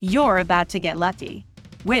You're about to get lucky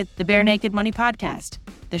with the Bare Naked Money Podcast,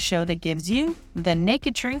 the show that gives you the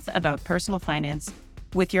naked truth about personal finance,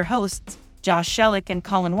 with your hosts, Josh Sheluk and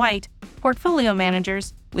Colin White, portfolio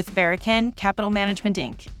managers with Verecan Capital Management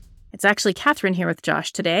Inc. It's actually Kathryn here with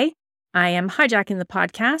Josh today. I am hijacking the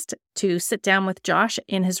podcast to sit down with Josh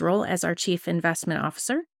in his role as our Chief Investment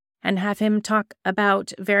Officer and have him talk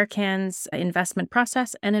about Verecan's investment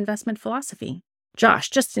process and investment philosophy. Josh,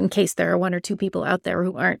 just in case there are one or two people out there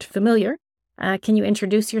who aren't familiar, can you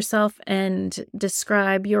introduce yourself and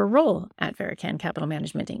describe your role at Verecan Capital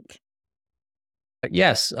Management Inc.?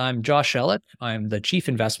 Yes, I'm Josh Sheluk. I'm the Chief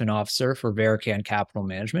Investment Officer for Verecan Capital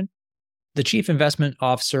Management. The Chief Investment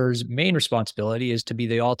Officer's main responsibility is to be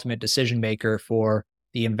the ultimate decision maker for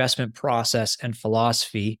the investment process and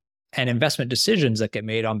philosophy and investment decisions that get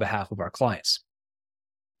made on behalf of our clients.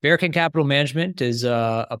 Verecan Capital Management is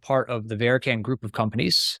a part of the Verecan group of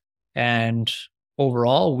companies. And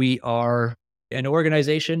overall, we are an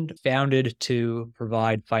organization founded to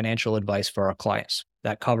provide financial advice for our clients.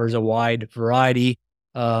 That covers a wide variety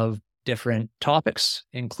of different topics,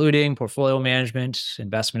 including portfolio management,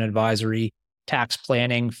 investment advisory, tax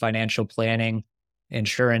planning, financial planning,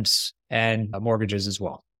 insurance, and mortgages as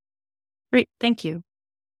well. Great, thank you.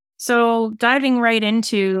 So diving right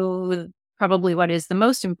into probably what is the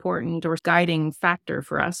most important or guiding factor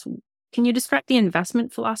for us, can you describe the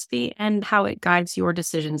investment philosophy and how it guides your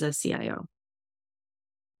decisions as CIO?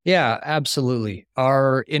 Yeah, absolutely.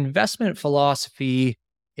 Our investment philosophy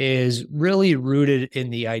is really rooted in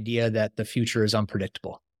the idea that the future is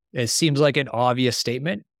unpredictable. It seems like an obvious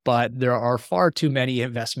statement, but there are far too many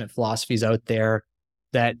investment philosophies out there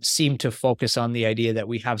that seem to focus on the idea that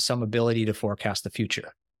we have some ability to forecast the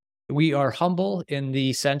future. We are humble in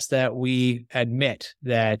the sense that we admit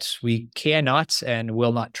that we cannot and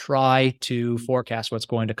will not try to forecast what's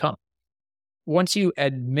going to come. Once you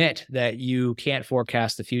admit that you can't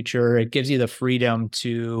forecast the future, it gives you the freedom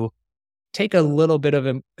to take a little bit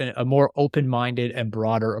of a more open-minded and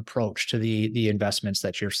broader approach to the investments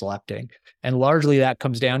that you're selecting. And largely that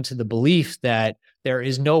comes down to the belief that there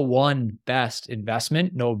is no one best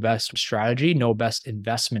investment, no best strategy, no best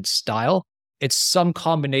investment style. It's some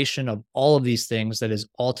combination of all of these things that is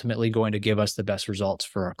ultimately going to give us the best results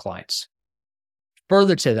for our clients.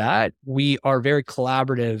 Further to that, we are very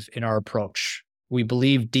collaborative in our approach. We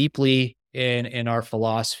believe deeply in our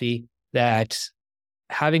philosophy that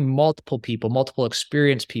having multiple people, multiple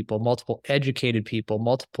experienced people, multiple educated people,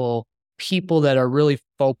 multiple people that are really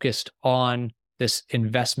focused on this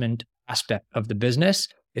investment aspect of the business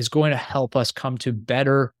is going to help us come to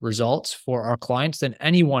better results for our clients than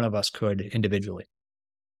any one of us could individually.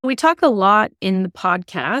 We talk a lot in the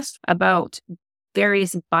podcast about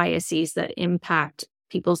various biases that impact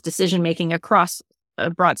people's decision-making across a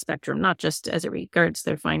broad spectrum, not just as it regards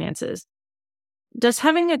their finances. Does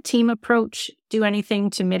having a team approach do anything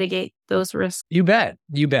to mitigate those risks? You bet.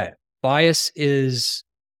 You bet. Bias is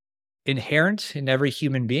inherent in every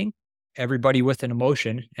human being, everybody with an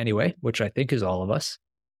emotion anyway, which I think is all of us.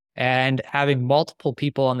 And having multiple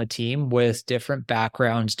people on the team with different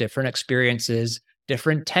backgrounds, different experiences,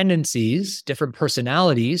 different tendencies, different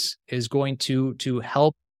personalities is going to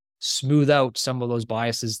help smooth out some of those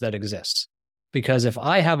biases that exist. Because if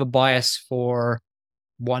I have a bias for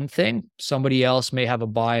one thing, somebody else may have a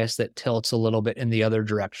bias that tilts a little bit in the other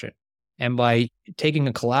direction. And by taking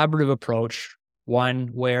a collaborative approach, one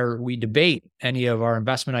where we debate any of our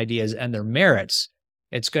investment ideas and their merits,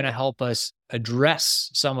 it's going to help us address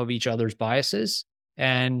some of each other's biases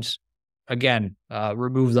and, again,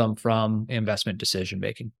 remove them from investment decision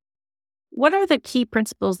making. What are the key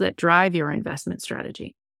principles that drive your investment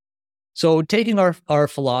strategy? So taking our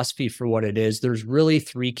philosophy for what it is, there's really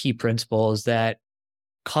three key principles that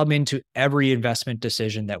come into every investment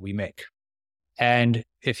decision that we make. And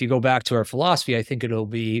if you go back to our philosophy, I think it'll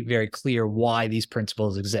be very clear why these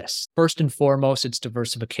principles exist. First and foremost, it's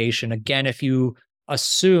diversification. Again, if you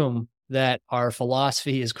assume that our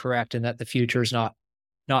philosophy is correct and that the future is not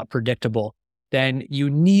predictable, then you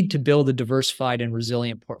need to build a diversified and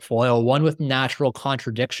resilient portfolio, one with natural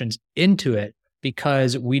contradictions into it,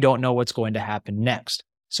 because we don't know what's going to happen next.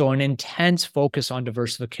 So an intense focus on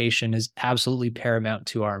diversification is absolutely paramount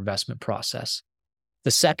to our investment process. The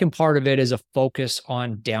second part of it is a focus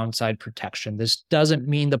on downside protection. This doesn't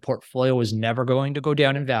mean the portfolio is never going to go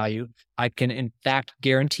down in value. I can, in fact,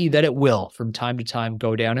 guarantee that it will from time to time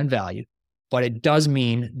go down in value. But it does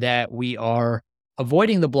mean that we are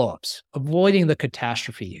avoiding the blowups, avoiding the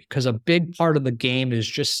catastrophe, because a big part of the game is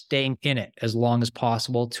just staying in it as long as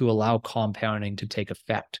possible to allow compounding to take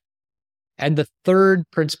effect. And the third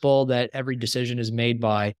principle that every decision is made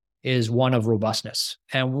by is one of robustness.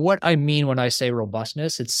 And what I mean when I say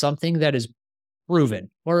robustness, it's something that is proven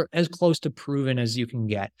or as close to proven as you can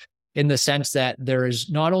get, in the sense that there is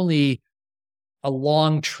not only a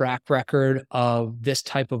long track record of this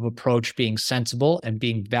type of approach being sensible and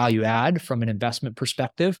being value add from an investment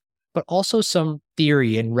perspective, but also some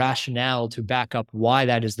theory and rationale to back up why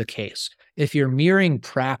that is the case. If you're mirroring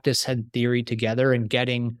practice and theory together and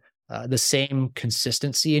getting the same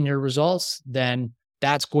consistency in your results, then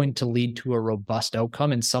that's going to lead to a robust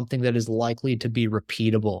outcome and something that is likely to be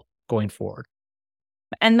repeatable going forward.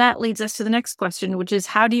 And that leads us to the next question, which is,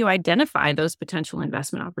 how do you identify those potential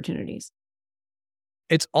investment opportunities?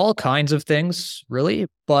 It's all kinds of things, really.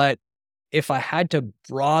 But if I had to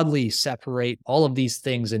broadly separate all of these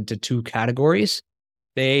things into two categories,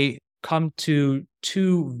 they come to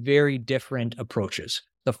two very different approaches.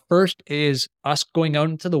 The first is us going out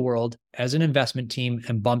into the world as an investment team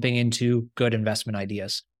and bumping into good investment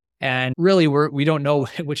ideas. And really, we don't know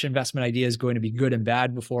which investment idea is going to be good and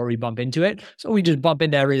bad before we bump into it. So we just bump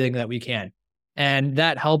into everything that we can. And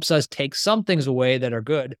that helps us take some things away that are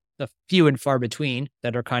good, the few and far between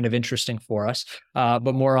that are kind of interesting for us.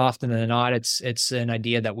 But more often than not, it's an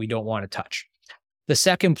idea that we don't want to touch. The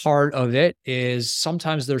second part of it is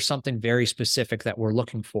sometimes there's something very specific that we're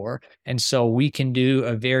looking for. And so we can do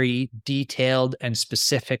a very detailed and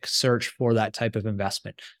specific search for that type of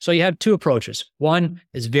investment. So you have two approaches. One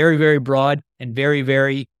is very, very broad and very,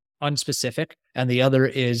 very unspecific. And the other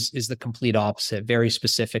is the complete opposite, very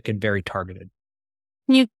specific and very targeted.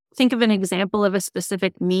 Can you think of an example of a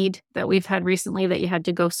specific need that we've had recently that you had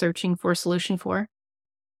to go searching for a solution for?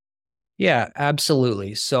 Yeah,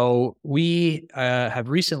 absolutely. So we have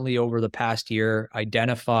recently, over the past year,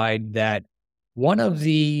 identified that one of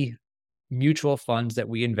the mutual funds that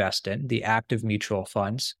we invest in, the active mutual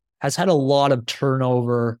funds, has had a lot of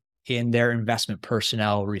turnover in their investment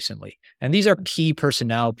personnel recently. And these are key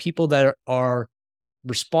personnel, people that are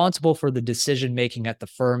responsible for the decision-making at the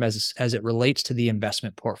firm as it relates to the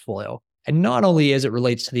investment portfolio. And not only as it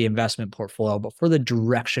relates to the investment portfolio, but for the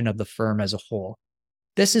direction of the firm as a whole.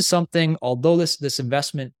 This is something, although this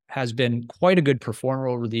investment has been quite a good performer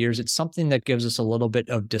over the years, it's something that gives us a little bit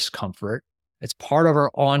of discomfort. It's part of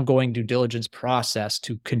our ongoing due diligence process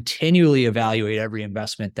to continually evaluate every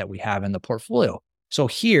investment that we have in the portfolio. So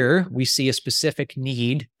here we see a specific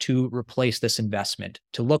need to replace this investment,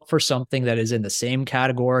 to look for something that is in the same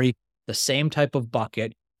category, the same type of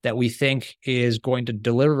bucket that we think is going to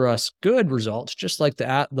deliver us good results, just like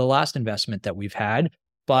the last investment that we've had,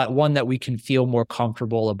 but one that we can feel more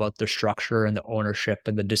comfortable about the structure and the ownership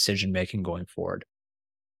and the decision-making going forward.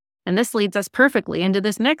 And this leads us perfectly into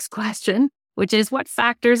this next question, which is, what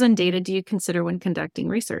factors and data do you consider when conducting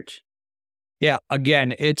research? Yeah,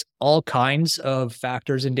 again, it's all kinds of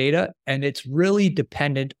factors and data, and it's really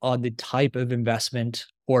dependent on the type of investment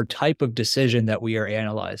or type of decision that we are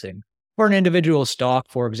analyzing. For an individual stock,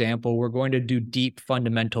 for example, we're going to do deep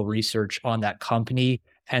fundamental research on that company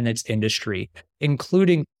and its industry,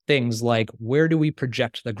 including things like, where do we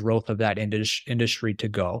project the growth of that industry to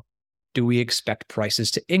go? Do we expect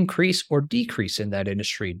prices to increase or decrease in that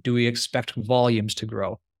industry? Do we expect volumes to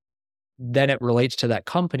grow? Then it relates to that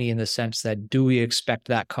company in the sense that, do we expect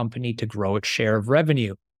that company to grow its share of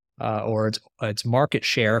revenue or its market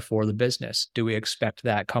share for the business? Do we expect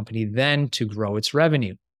that company then to grow its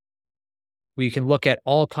revenue? We can look at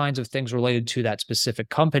all kinds of things related to that specific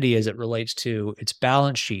company as it relates to its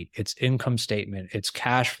balance sheet, its income statement, its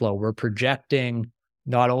cash flow. We're projecting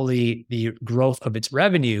not only the growth of its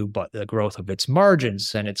revenue, but the growth of its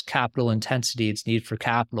margins and its capital intensity, its need for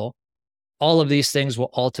capital. All of these things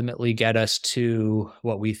will ultimately get us to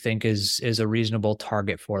what we think is a reasonable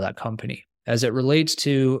target for that company. As it relates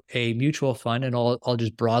to a mutual fund, and I'll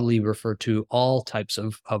just broadly refer to all types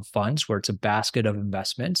of funds where it's a basket of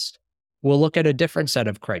investments, we'll look at a different set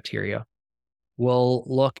of criteria. We'll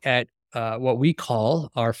look at what we call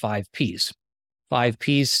our 5 Ps. 5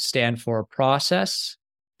 Ps stand for process,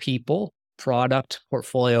 people, product,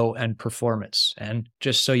 portfolio, and performance. And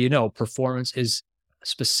just so you know, performance is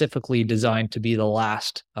specifically designed to be the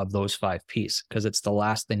last of those 5 Ps because it's the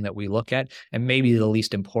last thing that we look at and maybe the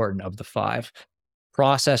least important of the 5.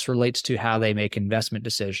 Process relates to how they make investment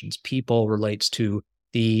decisions. People relates to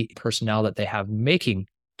the personnel that they have making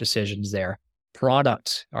decisions there.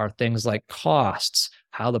 Product are things like costs,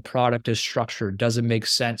 how the product is structured, does it make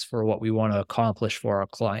sense for what we want to accomplish for our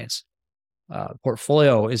clients.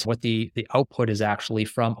 Portfolio is what the output is actually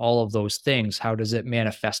from all of those things. How does it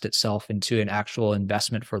manifest itself into an actual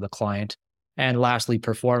investment for the client? And lastly,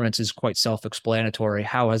 performance is quite self-explanatory.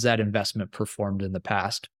 How has that investment performed in the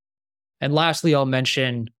past? And lastly, I'll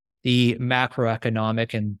mention the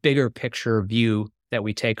macroeconomic and bigger picture view that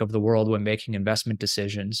we take of the world when making investment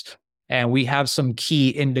decisions. And we have some key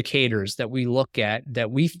indicators that we look at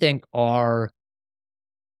that we think are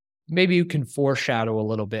maybe you can foreshadow a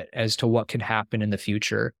little bit as to what can happen in the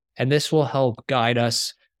future. And this will help guide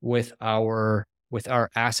us with our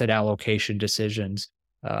asset allocation decisions.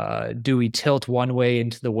 Do we tilt one way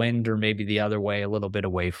into the wind or maybe the other way, a little bit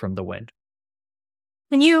away from the wind?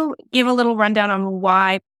 Can you give a little rundown on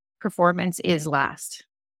why performance is last?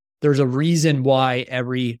 There's a reason why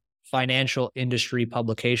every financial industry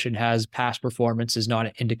publication has past performance is not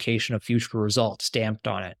an indication of future results stamped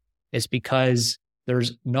on it. It's because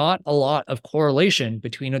there's not a lot of correlation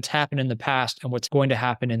between what's happened in the past and what's going to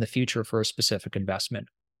happen in the future for a specific investment.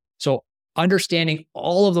 So understanding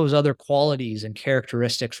all of those other qualities and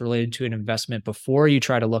characteristics related to an investment before you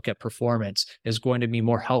try to look at performance is going to be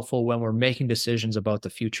more helpful when we're making decisions about the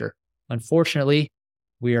future. Unfortunately,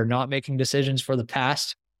 we are not making decisions for the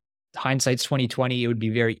past. Hindsight's 2020. It would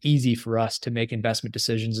be very easy for us to make investment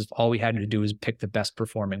decisions if all we had to do is pick the best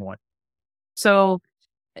performing one. So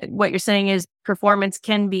what you're saying is performance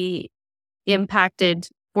can be impacted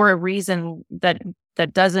for a reason that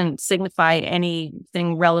doesn't signify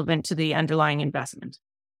anything relevant to the underlying investment.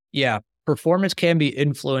 Yeah, performance can be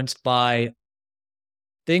influenced by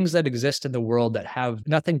things that exist in the world that have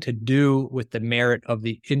nothing to do with the merit of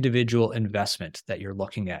the individual investment that you're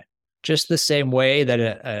looking at. Just the same way that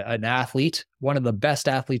an athlete, one of the best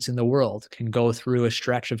athletes in the world, can go through a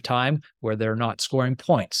stretch of time where they're not scoring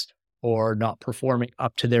points or not performing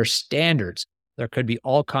up to their standards. There could be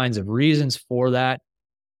all kinds of reasons for that.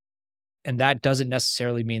 And that doesn't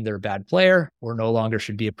necessarily mean they're a bad player or no longer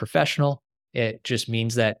should be a professional. It just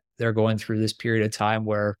means that they're going through this period of time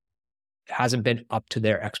where it hasn't been up to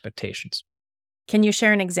their expectations. Can you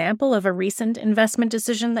share an example of a recent investment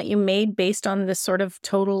decision that you made based on this sort of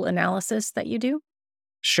total analysis that you do?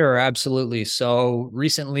 Sure, absolutely. So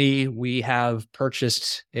recently we have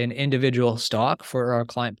purchased an individual stock for our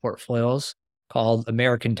client portfolios called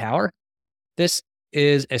Verecan Tower. This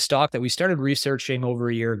is a stock that we started researching over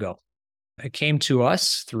a year ago. It came to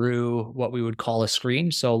us through what we would call a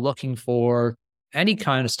screen. So looking for any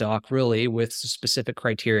kind of stock really with specific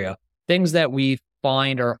criteria, things that we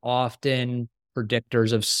find are often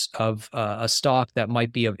predictors of a stock that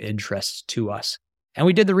might be of interest to us. And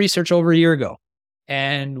we did the research over a year ago.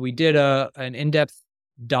 And we did an in-depth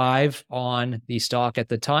dive on the stock at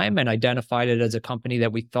the time and identified it as a company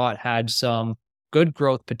that we thought had some good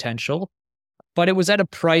growth potential, but it was at a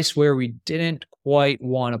price where we didn't quite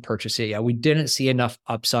want to purchase it yet. We didn't see enough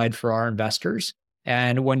upside for our investors.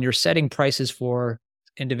 And when you're setting prices for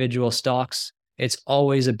individual stocks, it's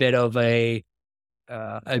always a bit of a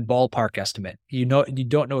ballpark estimate. You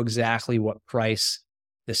don't know exactly what price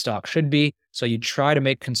the stock should be. So you try to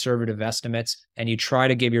make conservative estimates and you try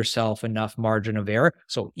to give yourself enough margin of error.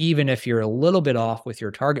 So even if you're a little bit off with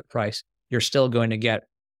your target price, you're still going to get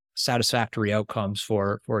satisfactory outcomes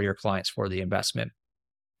for your clients for the investment.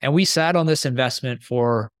 And we sat on this investment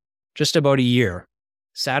for just about a year,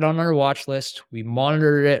 sat on our watch list. We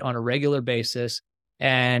monitored it on a regular basis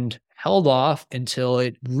and held off until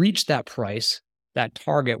it reached that price, that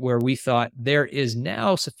target where we thought there is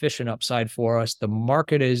now sufficient upside for us. The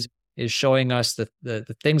market is showing us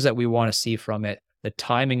the things that we want to see from it. The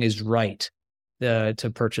timing is right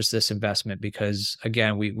to purchase this investment because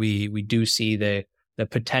again, we do see the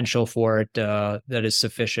potential for it that is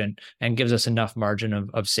sufficient and gives us enough margin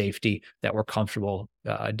of safety that we're comfortable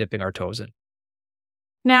dipping our toes in.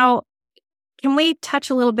 Now, can we touch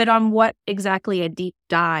a little bit on what exactly a deep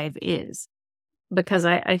dive is? Because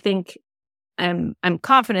I think I'm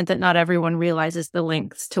confident that not everyone realizes the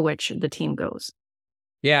lengths to which the team goes.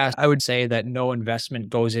 Yeah, I would say that no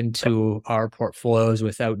investment goes into our portfolios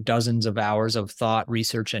without dozens of hours of thought,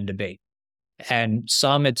 research, and debate. And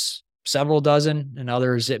some it's several dozen, and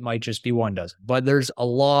others it might just be one dozen. But there's a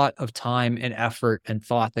lot of time and effort and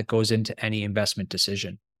thought that goes into any investment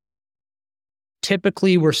decision.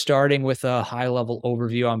 Typically, we're starting with a high-level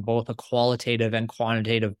overview on both a qualitative and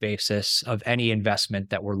quantitative basis of any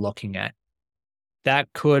investment that we're looking at.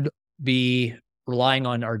 That could be relying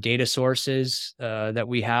on our data sources that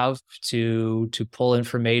we have to pull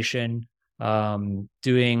information,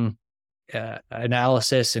 doing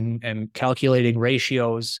analysis and calculating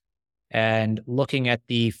ratios, and looking at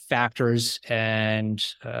the factors and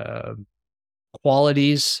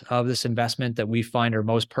qualities of this investment that we find are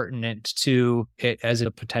most pertinent to it as a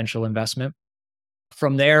potential investment.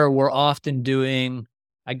 From there, we're often doing,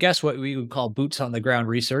 I guess, what we would call boots on the ground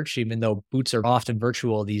research, even though boots are often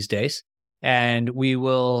virtual these days. And we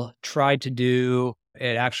will try to do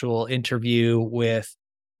an actual interview with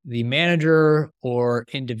the manager or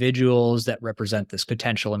individuals that represent this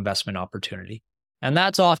potential investment opportunity. And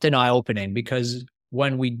that's often eye-opening because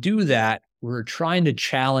when we do that, we're trying to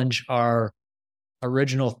challenge our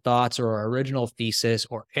original thoughts or our original thesis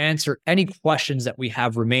or answer any questions that we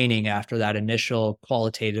have remaining after that initial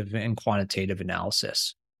qualitative and quantitative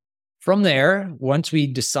analysis. From there, once we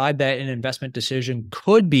decide that an investment decision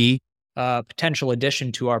could be a potential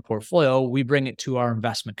addition to our portfolio, we bring it to our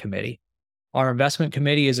investment committee. Our investment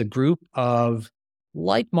committee is a group of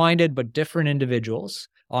like-minded but different individuals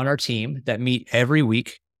on our team that meet every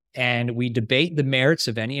week, and we debate the merits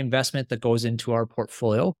of any investment that goes into our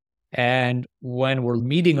portfolio. And when we're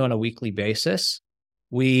meeting on a weekly basis,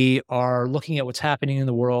 we are looking at what's happening in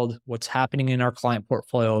the world, what's happening in our client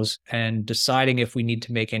portfolios, and deciding if we need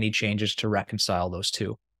to make any changes to reconcile those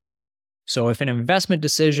two. So if an investment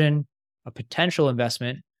decision, a potential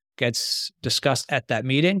investment, gets discussed at that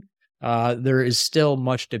meeting, there is still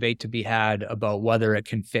much debate to be had about whether it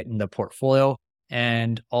can fit in the portfolio.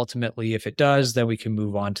 And ultimately, if it does, then we can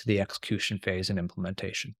move on to the execution phase and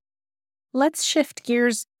implementation. Let's shift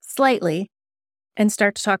gears slightly and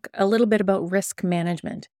start to talk a little bit about risk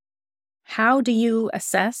management. How do you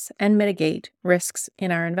assess and mitigate risks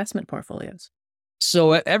in our investment portfolios?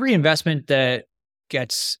 So every investment that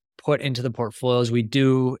gets put into the portfolios, we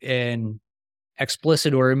do an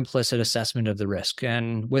explicit or implicit assessment of the risk.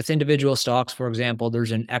 And with individual stocks, for example,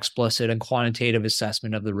 there's an explicit and quantitative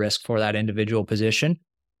assessment of the risk for that individual position.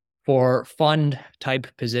 For fund type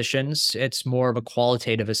positions, it's more of a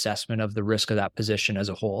qualitative assessment of the risk of that position as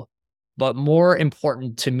a whole. But more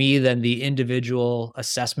important to me than the individual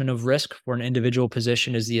assessment of risk for an individual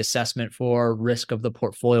position is the assessment for risk of the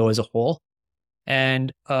portfolio as a whole.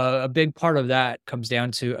 And a big part of that comes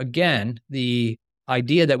down to, again, the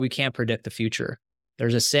idea that we can't predict the future.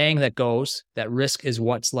 There's a saying that goes that risk is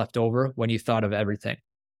what's left over when you thought of everything.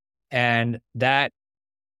 And that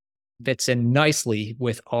fits in nicely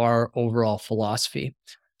with our overall philosophy.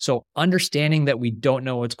 So understanding that we don't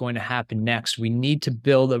know what's going to happen next, we need to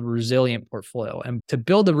build a resilient portfolio. And to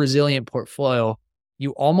build a resilient portfolio,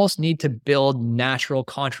 you almost need to build natural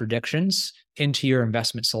contradictions into your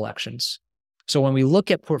investment selections. So when we look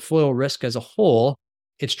at portfolio risk as a whole,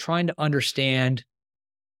 it's trying to understand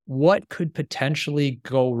what could potentially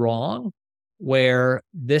go wrong where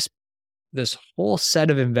this whole set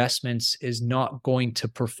of investments is not going to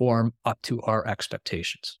perform up to our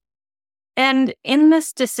expectations. And in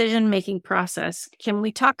this decision-making process, can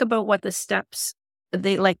we talk about what the steps,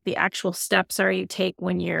 the actual steps are you take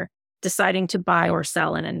when you're deciding to buy or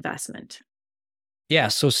sell an investment? Yeah,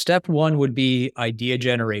 so step one would be idea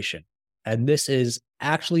generation. And this is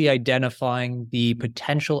actually identifying the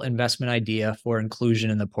potential investment idea for inclusion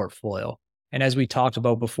in the portfolio. And as we talked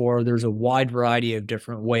about before, there's a wide variety of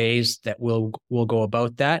different ways that we'll go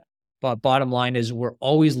about that. But bottom line is we're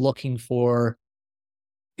always looking for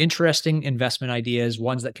interesting investment ideas,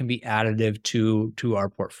 ones that can be additive to our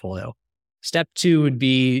portfolio. Step two would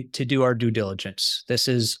be to do our due diligence. This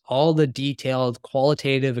is all the detailed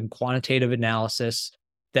qualitative and quantitative analysis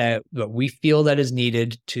that we feel that is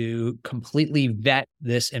needed to completely vet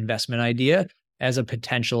this investment idea as a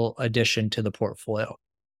potential addition to the portfolio.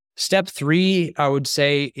 Step three, I would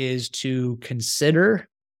say, is to consider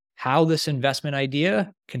how this investment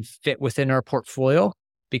idea can fit within our portfolio,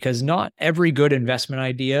 because not every good investment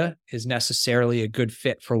idea is necessarily a good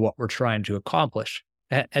fit for what we're trying to accomplish.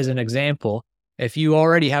 As an example, if you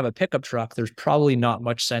already have a pickup truck, there's probably not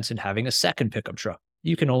much sense in having a second pickup truck.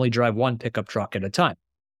 You can only drive one pickup truck at a time.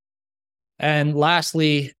 And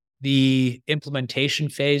lastly, the implementation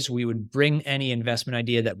phase, we would bring any investment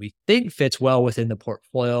idea that we think fits well within the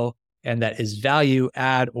portfolio and that is value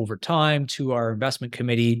add over time to our investment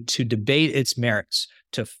committee to debate its merits,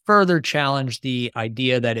 to further challenge the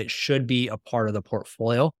idea that it should be a part of the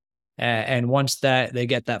portfolio. And once that they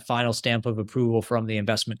get that final stamp of approval from the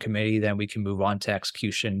investment committee, then we can move on to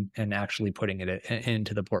execution and actually putting it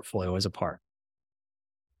into the portfolio as a part.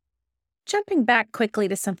 Jumping back quickly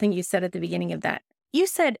to something you said at the beginning of that, you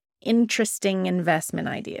said interesting investment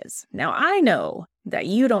ideas. Now, I know that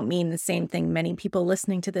you don't mean the same thing many people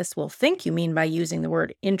listening to this will think you mean by using the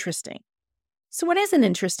word interesting. So what is an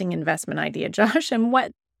interesting investment idea, Josh, and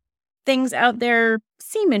what things out there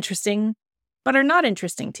seem interesting but are not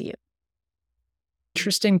interesting to you?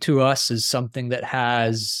 Interesting to us is something that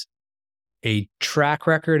has a track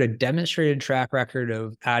record, a demonstrated track record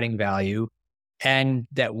of adding value, and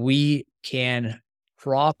that we can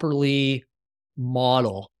properly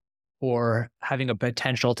model or having a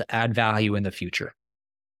potential to add value in the future.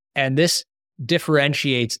 And this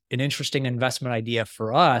differentiates an interesting investment idea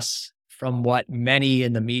for us from what many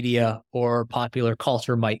in the media or popular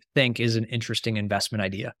culture might think is an interesting investment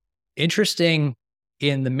idea. Interesting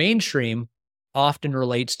in the mainstream often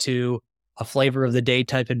relates to a flavor of the day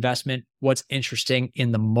type investment, what's interesting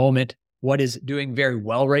in the moment, what is doing very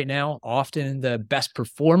well right now. Often the best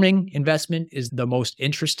performing investment is the most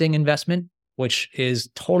interesting investment, which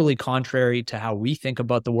is totally contrary to how we think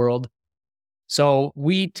about the world. So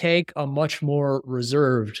we take a much more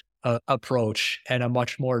reserved approach and a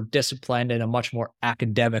much more disciplined and a much more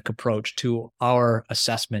academic approach to our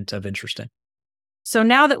assessment of interesting. So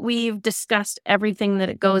now that we've discussed everything that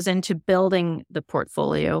it goes into building the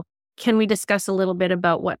portfolio, can we discuss a little bit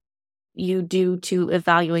about what you do to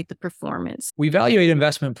evaluate the performance? We evaluate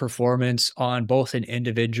investment performance on both an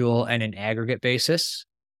individual and an aggregate basis.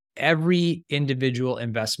 Every individual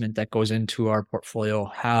investment that goes into our portfolio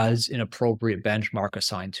has an appropriate benchmark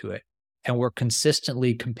assigned to it. And we're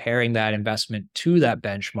consistently comparing that investment to that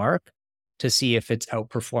benchmark to see if it's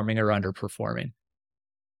outperforming or underperforming.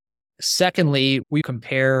 Secondly, we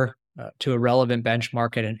compare to a relevant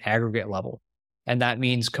benchmark at an aggregate level. And that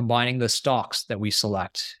means combining the stocks that we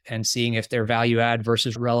select and seeing if they're value add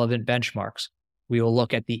versus relevant benchmarks. We will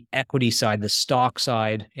look at the equity side, the stock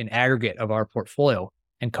side in aggregate of our portfolio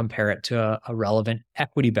and compare it to a relevant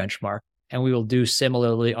equity benchmark. And we will do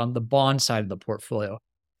similarly on the bond side of the portfolio.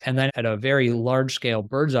 And then at a very large scale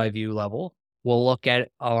bird's eye view level, we'll look at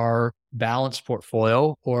our balanced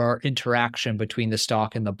portfolio or our interaction between the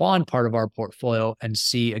stock and the bond part of our portfolio and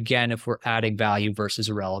see again if we're adding value versus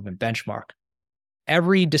a relevant benchmark.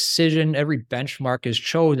 Every decision, every benchmark is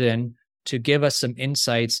chosen to give us some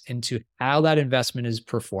insights into how that investment is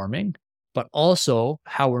performing, but also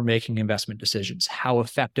how we're making investment decisions. How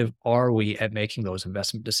effective are we at making those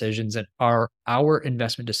investment decisions? And are our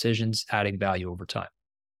investment decisions adding value over time?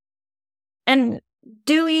 And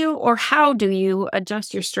do you or how do you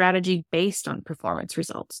adjust your strategy based on performance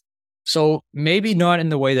results? So maybe not in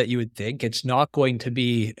the way that you would think. It's not going to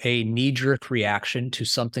be a knee-jerk reaction to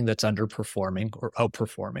something that's underperforming or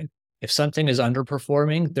outperforming. If something is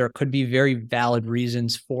underperforming, there could be very valid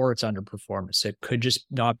reasons for its underperformance. It could just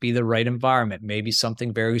not be the right environment. Maybe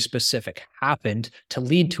something very specific happened to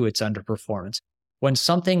lead to its underperformance. When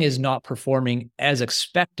something is not performing as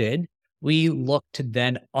expected, we look to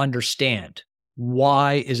then understand,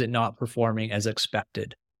 why is it not performing as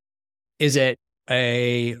expected? Is it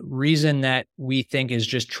a reason that we think is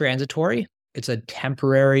just transitory? It's a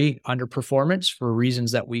temporary underperformance for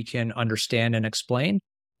reasons that we can understand and explain?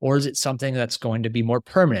 Or is it something that's going to be more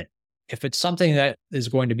permanent? If it's something that is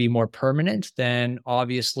going to be more permanent, then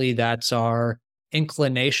obviously that's our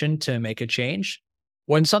inclination to make a change.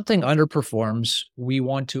 When something underperforms, we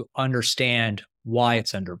want to understand why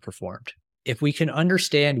it's underperformed. If we can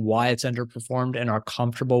understand why it's underperformed and are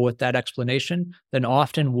comfortable with that explanation, then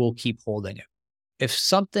often we'll keep holding it. If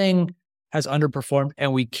something has underperformed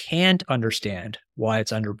and we can't understand why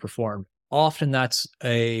it's underperformed, often that's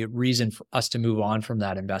a reason for us to move on from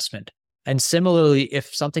that investment. And similarly,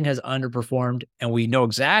 if something has underperformed and we know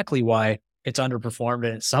exactly why it's underperformed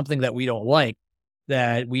and it's something that we don't like,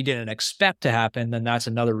 that we didn't expect to happen, then that's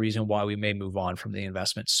another reason why we may move on from the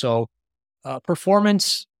investment. So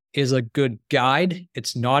performance is a good guide.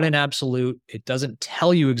 It's not an absolute. It doesn't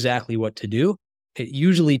tell you exactly what to do. It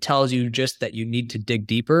usually tells you just that you need to dig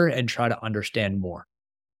deeper and try to understand more.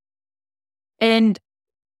 And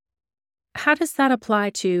how does that apply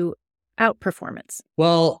to outperformance?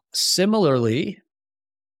 Well, similarly,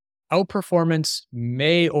 outperformance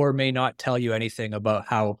may or may not tell you anything about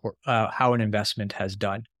how an investment has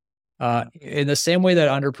done. In the same way that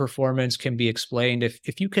underperformance can be explained,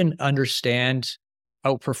 if you can understand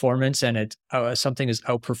outperformance and something is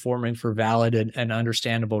outperforming for valid and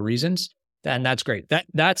understandable reasons, then that's great.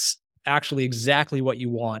 That's actually exactly what you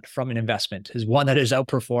want from an investment, is one that is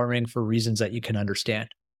outperforming for reasons that you can understand.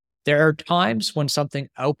 There are times when something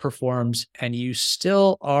outperforms and you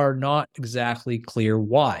still are not exactly clear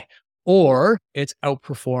why, or it's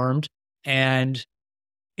outperformed and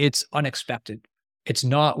it's unexpected. It's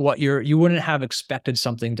not what you wouldn't have expected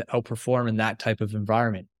something to outperform in that type of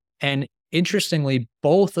environment. And interestingly,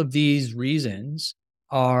 both of these reasons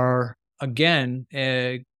are, again,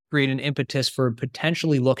 create an impetus for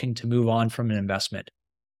potentially looking to move on from an investment.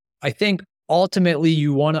 I think ultimately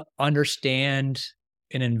you want to understand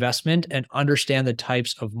an investment and understand the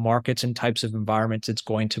types of markets and types of environments it's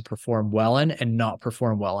going to perform well in and not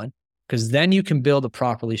perform well in, because then you can build a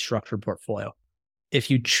properly structured portfolio.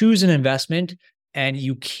 If you choose an investment and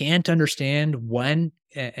you can't understand when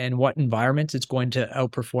and what environments it's going to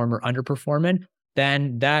outperform or underperform in,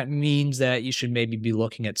 then that means that you should maybe be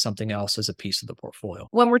looking at something else as a piece of the portfolio.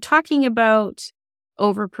 When we're talking about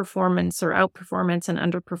overperformance or outperformance and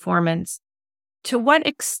underperformance, to what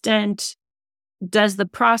extent does the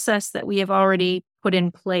process that we have already put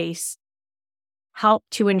in place help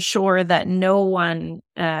to ensure that no one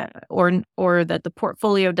or that the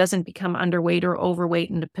portfolio doesn't become underweight or overweight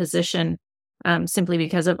in a position simply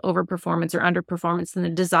because of overperformance or underperformance, and the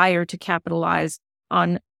desire to capitalize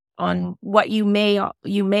on what you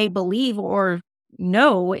may believe or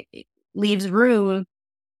know leaves room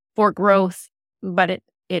for growth, but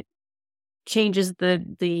it changes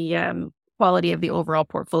the quality of the overall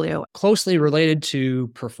portfolio. Closely related to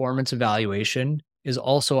performance evaluation is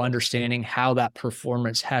also understanding how that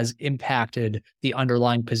performance has impacted the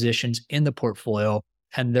underlying positions in the portfolio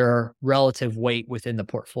and their relative weight within the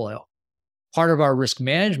portfolio. Part of our risk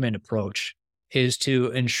management approach is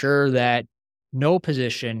to ensure that no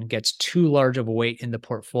position gets too large of a weight in the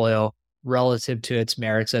portfolio relative to its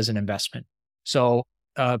merits as an investment. So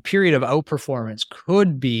a period of outperformance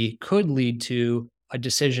could lead to a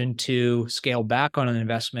decision to scale back on an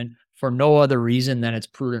investment for no other reason than its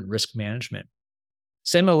prudent risk management.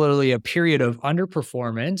 Similarly, a period of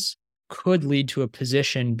underperformance could lead to a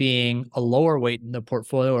position being a lower weight in the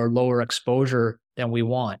portfolio or lower exposure than we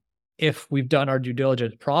want. If we've done our due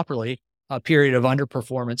diligence properly, a period of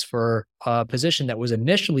underperformance for a position that was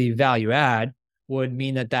initially value add would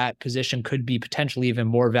mean that that position could be potentially even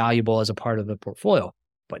more valuable as a part of the portfolio.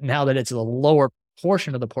 But now that it's a lower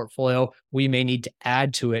portion of the portfolio, we may need to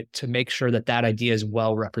add to it to make sure that that idea is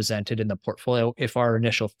well represented in the portfolio if our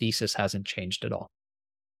initial thesis hasn't changed at all.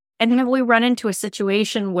 And have we run into a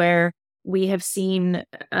situation where we have seen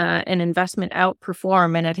an investment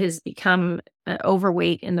outperform and it has become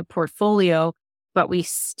overweight in the portfolio, but we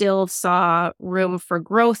still saw room for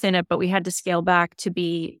growth in it, but we had to scale back to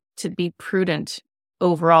be prudent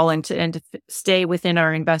overall and to stay within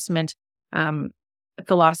our investment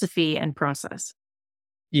philosophy and process?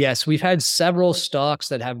 Yes, we've had several stocks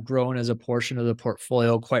that have grown as a portion of the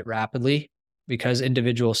portfolio quite rapidly because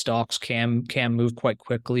individual stocks can move quite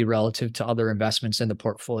quickly relative to other investments in the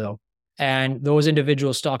portfolio. And those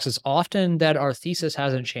individual stocks, it's often that our thesis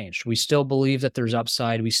hasn't changed. We still believe that there's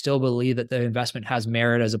upside. We still believe that the investment has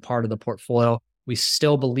merit as a part of the portfolio. We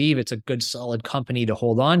still believe it's a good, solid company to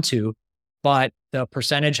hold on to, but the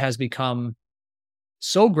percentage has become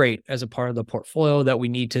so great as a part of the portfolio that we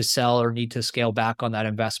need to sell or need to scale back on that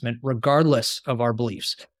investment, regardless of our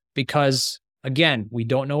beliefs. Because again, we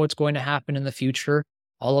don't know what's going to happen in the future.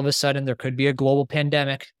 All of a sudden, there could be a global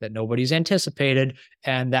pandemic that nobody's anticipated,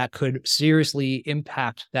 and that could seriously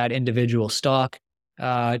impact that individual stock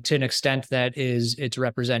to an extent that it's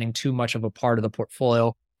representing too much of a part of the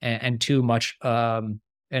portfolio and too much and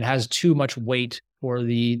has too much weight for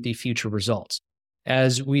the future results.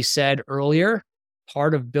 As we said earlier,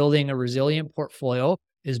 part of building a resilient portfolio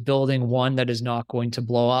is building one that is not going to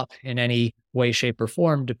blow up in any way, shape, or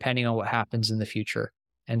form, depending on what happens in the future.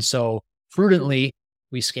 And so prudently,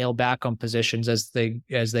 we scale back on positions as they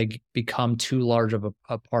become too large of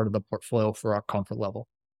a part of the portfolio for our comfort level.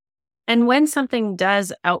 And when something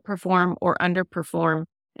does outperform or underperform,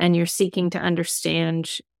 and you're seeking to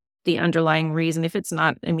understand the underlying reason, if it's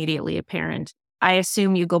not immediately apparent, I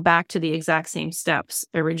assume you go back to the exact same steps.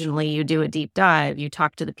 Originally, you do a deep dive, you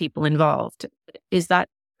talk to the people involved. Is that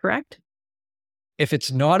correct? If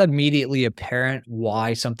it's not immediately apparent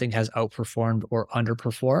why something has outperformed or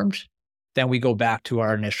underperformed, then we go back to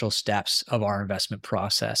our initial steps of our investment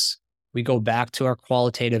process. We go back to our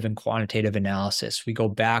qualitative and quantitative analysis. We go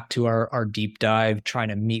back to our deep dive, trying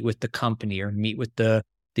to meet with the company or meet with the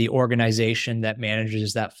organization that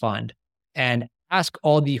manages that fund and ask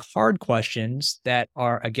all the hard questions that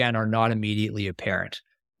are not immediately apparent.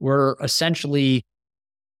 We're essentially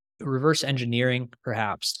reverse engineering,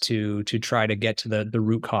 perhaps, to try to get to the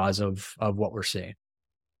root cause of what we're seeing.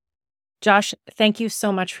 Josh, thank you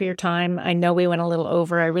so much for your time. I know we went a little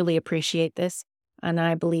over. I really appreciate this. And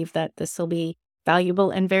I believe that this will be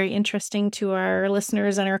valuable and very interesting to our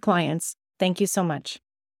listeners and our clients. Thank you so much.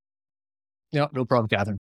 Yeah, no problem,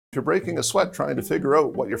 Kathryn. If you're breaking a sweat trying to figure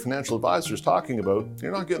out what your financial advisor is talking about,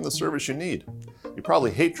 you're not getting the service you need. You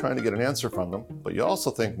probably hate trying to get an answer from them, but you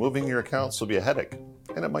also think moving your accounts will be a headache,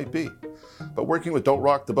 and it might be. But working with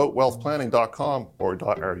don'trocktheboatwealthplanning.com or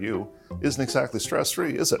 .ru isn't exactly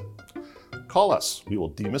stress-free, is it? Call us. We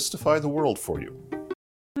will demystify the world for you.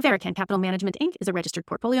 Verecan Capital Management Inc. is a registered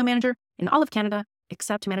portfolio manager in all of Canada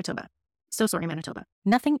except Manitoba. So sorry, Manitoba.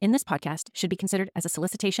 Nothing in this podcast should be considered as a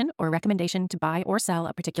solicitation or recommendation to buy or sell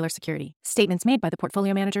a particular security. Statements made by the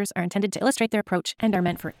portfolio managers are intended to illustrate their approach and are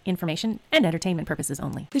meant for information and entertainment purposes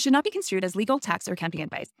only. This should not be construed as legal, tax, or accounting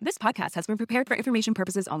advice. This podcast has been prepared for information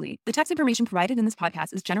purposes only. The tax information provided in this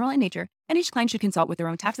podcast is general in nature, and each client should consult with their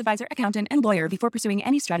own tax advisor, accountant, and lawyer before pursuing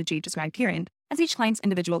any strategy described herein, as each client's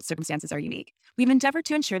individual circumstances are unique. We've endeavored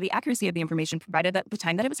to ensure the accuracy of the information provided at the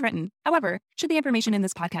time that it was written. However, should the information in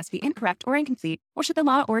this podcast be incorrect or incomplete, or should the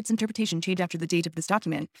law or its interpretation change after the date of this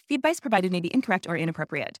document, the advice provided may be incorrect or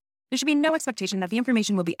inappropriate. There should be no expectation that the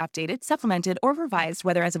information will be updated, supplemented, or revised,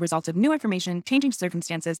 whether as a result of new information, changing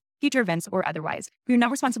circumstances, future events, or otherwise. We are not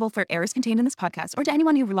responsible for errors contained in this podcast or to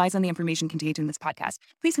anyone who relies on the information contained in this podcast.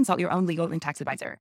 Please consult your own legal and tax advisor.